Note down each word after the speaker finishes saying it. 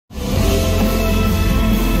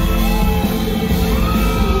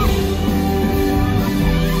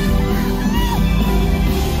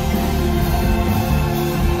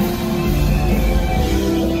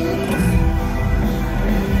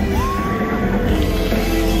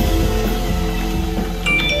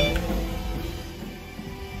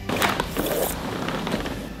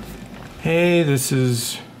Hey, this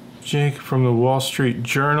is Jake from the Wall Street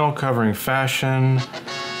Journal covering fashion.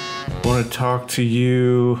 I want to talk to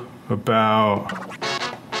you about...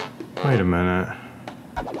 Wait a minute.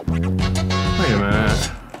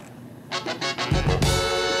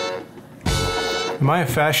 Am I a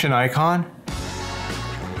fashion icon?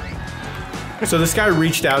 So this guy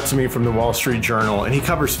reached out to me from the Wall Street Journal and he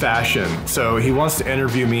covers fashion. So he wants to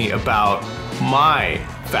interview me about my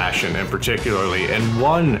fashion in particularly and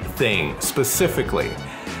one thing specifically.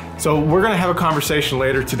 So we're gonna have a conversation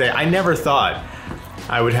later today. I never thought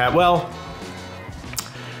I would have, well,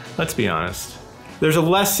 let's be honest. There's a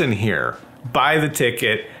lesson here. Buy the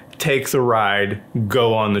ticket, take the ride,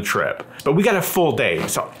 go on the trip. But we got a full day,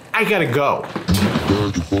 so I gotta go.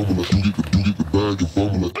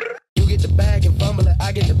 You get the bag and fumble it,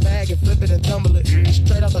 I get the bag and flip it and tumble it.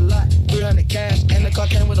 Straight off the lot, 300 cash, and the car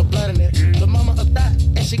came with a blood in it. The mama a thot,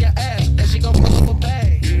 and she got ass, and she gon' pull up a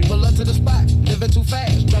bag. Pull up to the spot, living too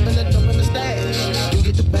fast, jumping the stash. You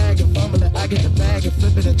get the bag and fumble it, I get the bag and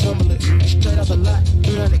flip it and tumble it. Straight off the lot,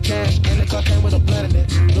 300 cash, and the car came with a blood in it.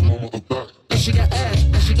 The mama a thot, and she got ass,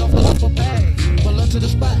 and she gon' pull up a bag. Pull up to the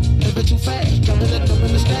spot, living too fast, jumping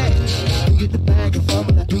the stash. You get the bag and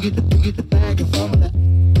fumble it, you get the bag and fumble it.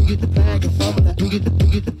 You get the bag and fumble it. You get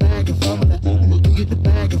the bag and fumble it. You get the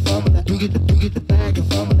bag and fumble it. You get the bag and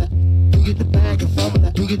fumble it. You get the bag and fumble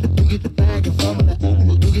it. You get the bag and fumble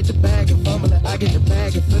it. You get the bag and fumble it. I get the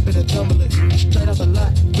bag and flip it and tumble it. Straight off the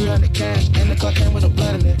lot, 300 cash, and the car came with a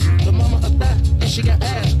blood in it. The mama a thot, and she got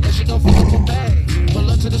ass, and she gon' fuck up a bag. Pull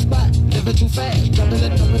up to the spot, living too fast, jumping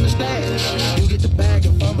the stash. You get the bag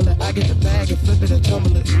and fumble it. I get the bag and flip it and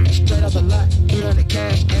tumble it. Straight off the lot, 300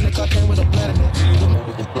 cash, and the car came with a blood in it.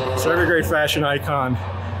 So every great fashion icon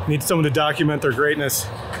needs someone to document their greatness.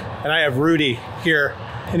 And I have Rudy here,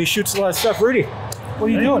 and he shoots a lot of stuff. Rudy, what are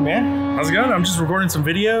you doing, man? How's it going? I'm just recording some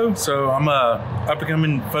video. So I'm a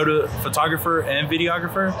up-and-coming photographer and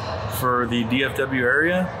videographer for the DFW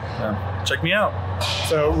area. Check me out.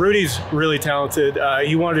 So Rudy's really talented.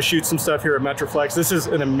 He wanted to shoot some stuff here at Metroflex. This is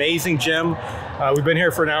an amazing gym. We've been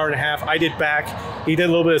here for an hour and a half. I did back. He did a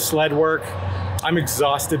little bit of sled work. I'm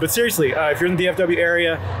exhausted, but seriously, if you're in the DFW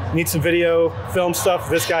area, need some video, film stuff,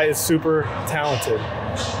 this guy is super talented.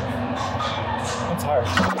 I'm tired.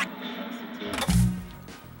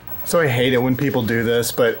 So I hate it when people do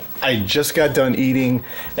this, but I just got done eating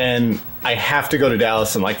and I have to go to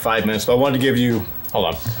Dallas in like 5 minutes, but I wanted to give you,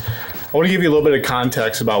 hold on. I want to give you a little bit of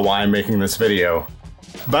context about why I'm making this video.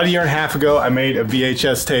 About a year and a half ago, I made a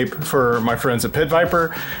VHS tape for my friends at Pit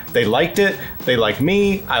Viper. They liked it, they like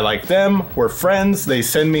me, I like them, we're friends, they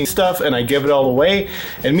send me stuff and I give it all away.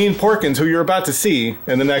 And me and Porkins, who you're about to see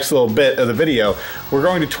in the next little bit of the video, we're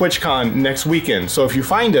going to TwitchCon next weekend. So if you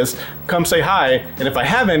find us, come say hi, and if I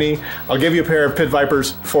have any, I'll give you a pair of Pit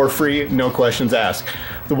Vipers for free, no questions asked.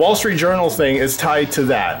 The Wall Street Journal thing is tied to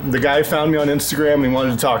that. The guy found me on Instagram and he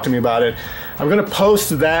wanted to talk to me about it. I'm gonna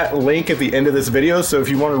post that link at the end of this video, so if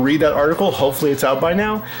you wanna read that article, hopefully it's out by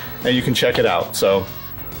now, and you can check it out. So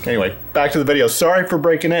anyway, back to the video. Sorry for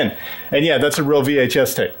breaking in. And yeah, that's a real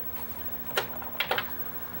VHS tape.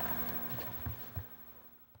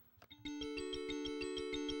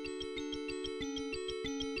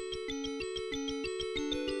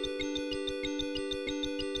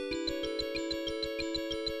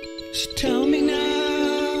 So tell me now.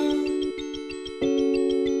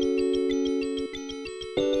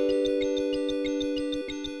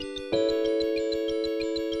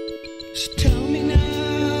 So tell me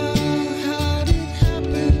now, how did it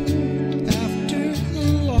happen after the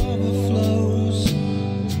lava flows?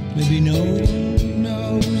 Maybe no one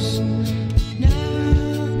knows.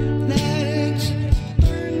 Now that it's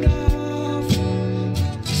burned off,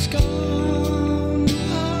 it's gone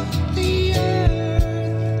off the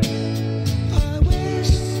earth. I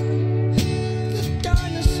wish the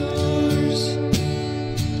dinosaurs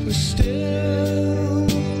were still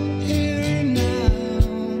here now.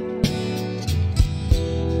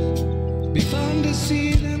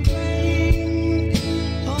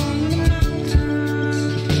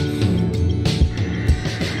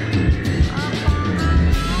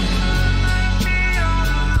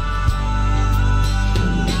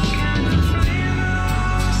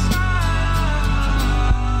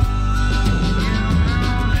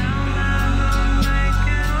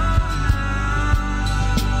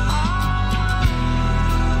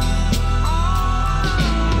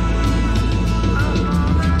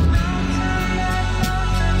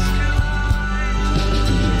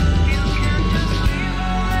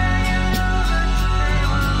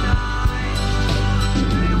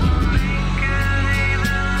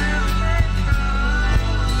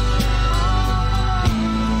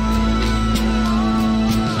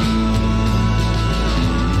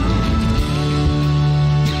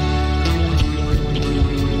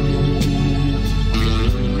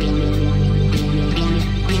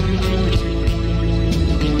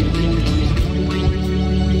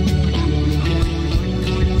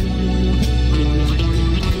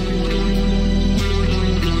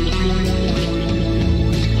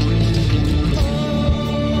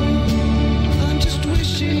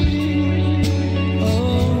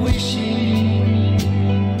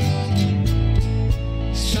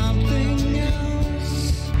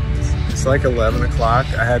 like 11 o'clock.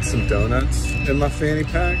 I had some donuts in my fanny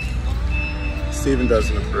pack. Steven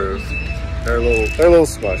doesn't approve. They're a little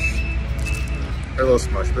smush. They're a little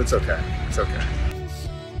smush, but it's okay. It's okay.